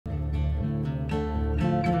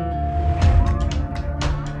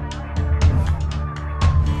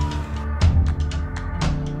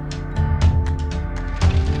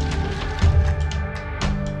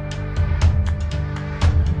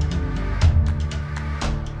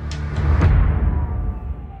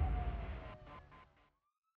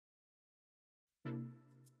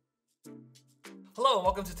Hello,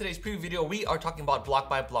 welcome to today's preview video. We are talking about Block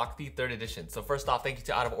by Block, the 3rd edition. So first off, thank you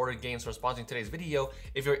to Out of Order Games for sponsoring today's video.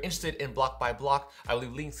 If you're interested in Block by Block, I will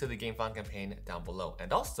leave links to the Gamefound campaign down below.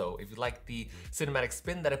 And also, if you like the cinematic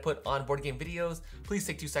spin that I put on board game videos, please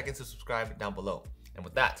take 2 seconds to subscribe down below. And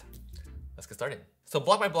with that, let's get started. So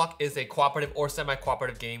Block by Block is a cooperative or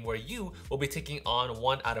semi-cooperative game where you will be taking on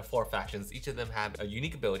 1 out of 4 factions. Each of them have a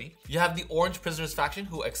unique ability. You have the Orange Prisoners faction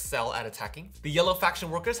who excel at attacking. The Yellow faction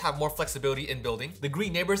workers have more flexibility in building. The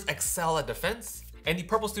Green neighbors excel at defense. And the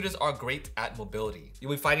Purple students are great at mobility.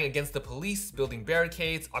 You'll be fighting against the police, building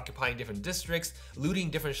barricades, occupying different districts, looting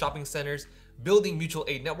different shopping centers, building mutual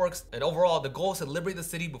aid networks, and overall the goal is to liberate the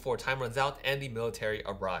city before time runs out and the military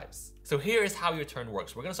arrives. So here is how your turn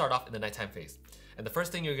works. We're gonna start off in the nighttime phase. And the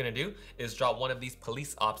first thing you're gonna do is draw one of these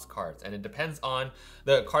police ops cards. And it depends on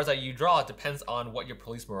the cards that you draw, it depends on what your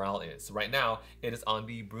police morale is. So right now, it is on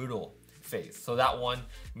the brutal phase. So that one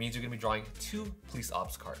means you're gonna be drawing 2 police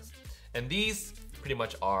ops cards. And these pretty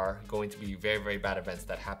much are going to be very, very bad events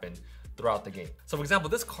that happen throughout the game. So for example,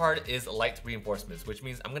 this card is light reinforcements, which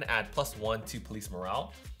means I'm gonna add +1 to police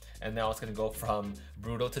morale. And now it's gonna go from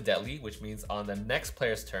brutal to deadly, which means on the next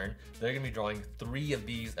player's turn, they're gonna be drawing 3 of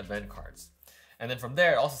these event cards. And then from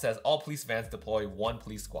there, it also says all police vans deploy 1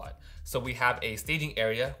 police squad. So we have a staging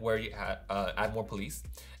area where you add more police,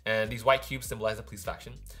 and these white cubes symbolize the police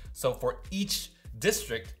faction. So for each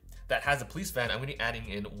district that has a police van, I'm gonna be adding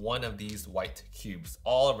in 1 of these white cubes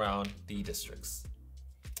all around the districts.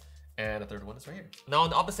 And the third one is right here. Now on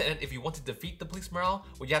the opposite end, if you want to defeat the police morale,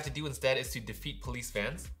 what you have to do instead is to defeat police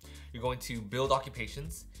vans. You're going to build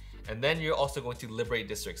occupations, and then you're also going to liberate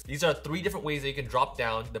districts. These are 3 different ways that you can drop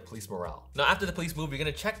down the police morale. Now after the police move, you're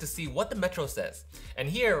gonna check to see what the metro says. And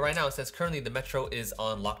here right now it says currently the metro is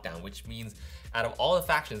on lockdown, which means out of all the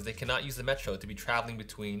factions, they cannot use the metro to be traveling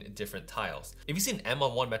between different tiles. If you see an M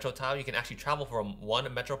on 1 metro tile, you can actually travel from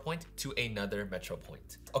 1 metro point to another metro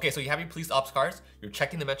point. Okay, so you have your police ops cards, you're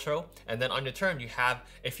checking the metro, and then on your turn, you have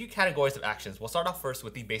a few categories of actions. We'll start off first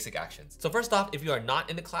with the basic actions. So first off, if you are not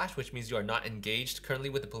in the clash, which means you are not engaged currently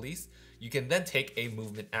with the police, you can then take a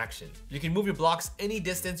movement action. You can move your blocks any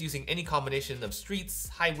distance using any combination of streets,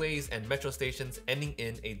 highways, and metro stations ending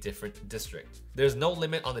in a different district. There's no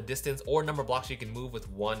limit on the distance or number of blocks you can move with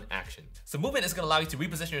 1 action. So movement is gonna allow you to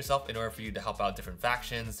reposition yourself in order for you to help out different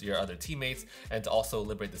factions, your other teammates, and to also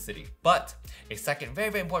liberate the city. But a second very,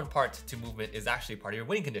 very important part to movement is actually part of your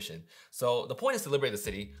winning condition. So the point is to liberate the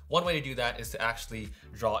city. One way to do that is to actually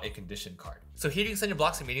draw a condition card. So here you can send your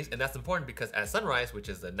blocks to meetings, and that's important because at sunrise, which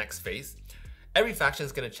is the next phase, every faction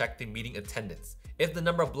is going to check the meeting attendance. If the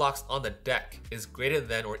number of blocks on the deck is greater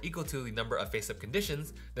than or equal to the number of face-up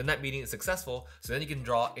conditions, then that meeting is successful, so then you can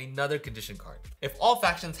draw another condition card. If all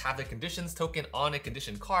factions have the conditions token on a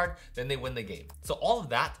condition card, then they win the game. So all of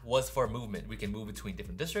that was for movement. We can move between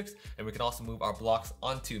different districts, and we can also move our blocks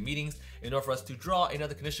onto meetings in order for us to draw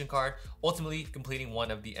another condition card, ultimately completing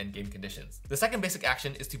 1 of the endgame conditions. The second basic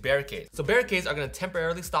action is to barricade. So barricades are going to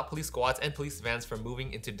temporarily stop police squads and police vans from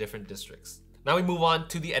moving into different districts. Now we move on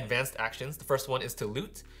to the advanced actions. The first one is to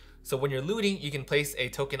loot. So when you're looting, you can place a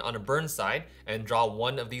token on a burn side and draw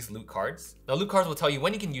 1 of these loot cards. Now loot cards will tell you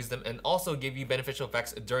when you can use them and also give you beneficial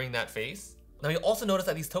effects during that phase. Now you'll also notice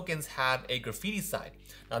that these tokens have a graffiti side.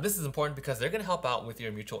 Now this is important because they're gonna help out with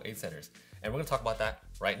your mutual aid centers. And we're gonna talk about that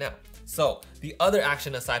right now. So the other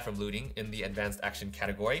action aside from looting in the advanced action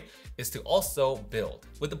category is to also build.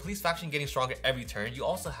 With the police faction getting stronger every turn, you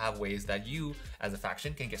also have ways that you as a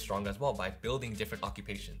faction can get stronger as well by building different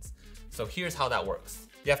occupations. So here's how that works.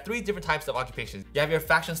 You have 3 different types of occupations. You have your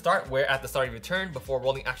faction start, where at the start of your turn, before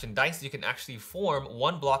rolling action dice, you can actually form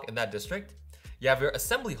 1 block in that district. You have your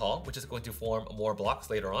assembly hall, which is going to form more blocks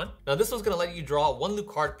later on. Now this one's gonna let you draw 1 loot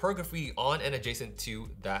card per graffiti on and adjacent to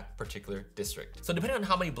that particular district. So depending on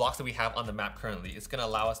how many blocks that we have on the map currently, it's gonna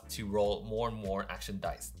allow us to roll more and more action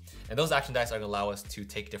dice. And those action dice are gonna allow us to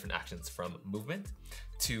take different actions from movement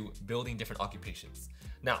to building different occupations.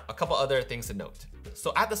 Now, a couple other things to note.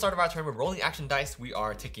 So at the start of our turn, we're rolling action dice. We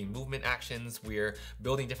are taking movement actions. We're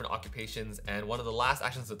building different occupations. And one of the last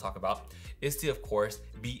actions to talk about is to, of course,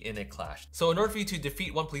 be in a clash. So in order for you to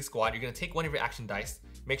defeat 1 police squad, you're gonna take 1 of your action dice,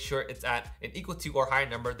 make sure it's at an equal to or higher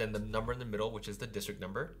number than the number in the middle, which is the district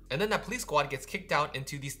number. And then that police squad gets kicked out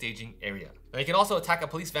into the staging area. Now you can also attack a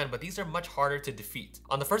police van, but these are much harder to defeat.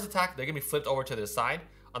 On the first attack, they're gonna be flipped over to their side.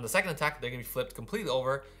 On the second attack, they're going to be flipped completely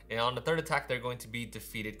over, and on the third attack, they're going to be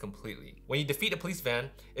defeated completely. When you defeat a police van,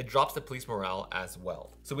 it drops the police morale as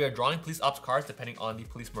well. So we are drawing police ops cards depending on the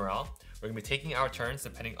police morale. We're going to be taking our turns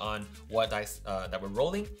depending on what dice that we're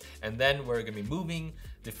rolling, and then we're going to be moving,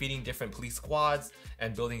 defeating different police squads,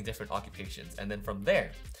 and building different occupations. And then from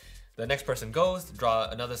there, The next person goes, draw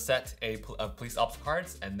another set of police ops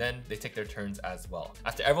cards, and then they take their turns as well.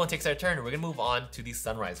 After everyone takes their turn, we're gonna move on to the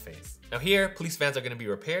sunrise phase. Now here, police vans are gonna be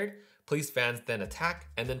repaired, police vans then attack,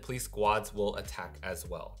 and then police squads will attack as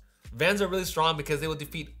well. Vans are really strong because they will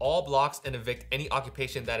defeat all blocks and evict any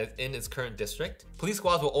occupation that is in its current district. Police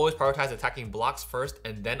squads will always prioritize attacking blocks first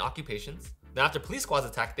and then occupations. Now after police squads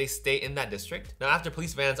attack, they stay in that district. Now after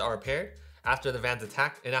police vans are repaired, after the vans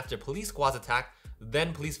attack, and after police squads attack,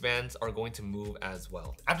 then police vans are going to move as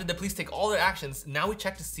well. After the police take all their actions, now we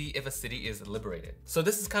check to see if a city is liberated. So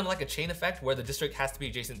this is kind of like a chain effect where the district has to be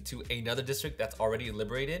adjacent to another district that's already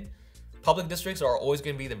liberated. Public districts are always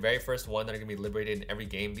going to be the very first one that are going to be liberated in every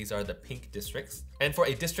game. These are the pink districts. And for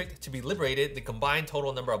a district to be liberated, the combined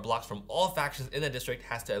total number of blocks from all factions in the district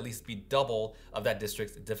has to at least be double of that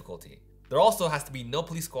district's difficulty. There also has to be no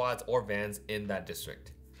police squads or vans in that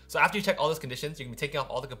district. So after you check all those conditions, you can be taking off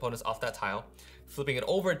all the components off that tile, flipping it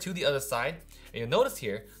over to the other side, and you'll notice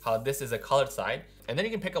here how this is a colored side, and then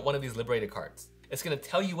you can pick up one of these liberated cards. It's going to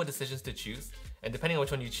tell you what decisions to choose, and depending on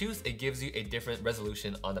which one you choose, it gives you a different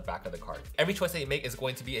resolution on the back of the card. Every choice that you make is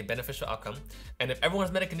going to be a beneficial outcome, and if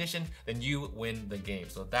everyone's met a condition, then you win the game.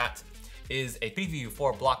 So that is a preview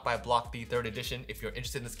for Block by Block, the 3rd edition. If you're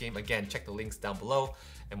interested in this game, again, check the links down below.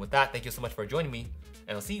 And with that, thank you so much for joining me,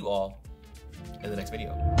 and I'll see you all in the next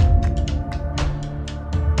video.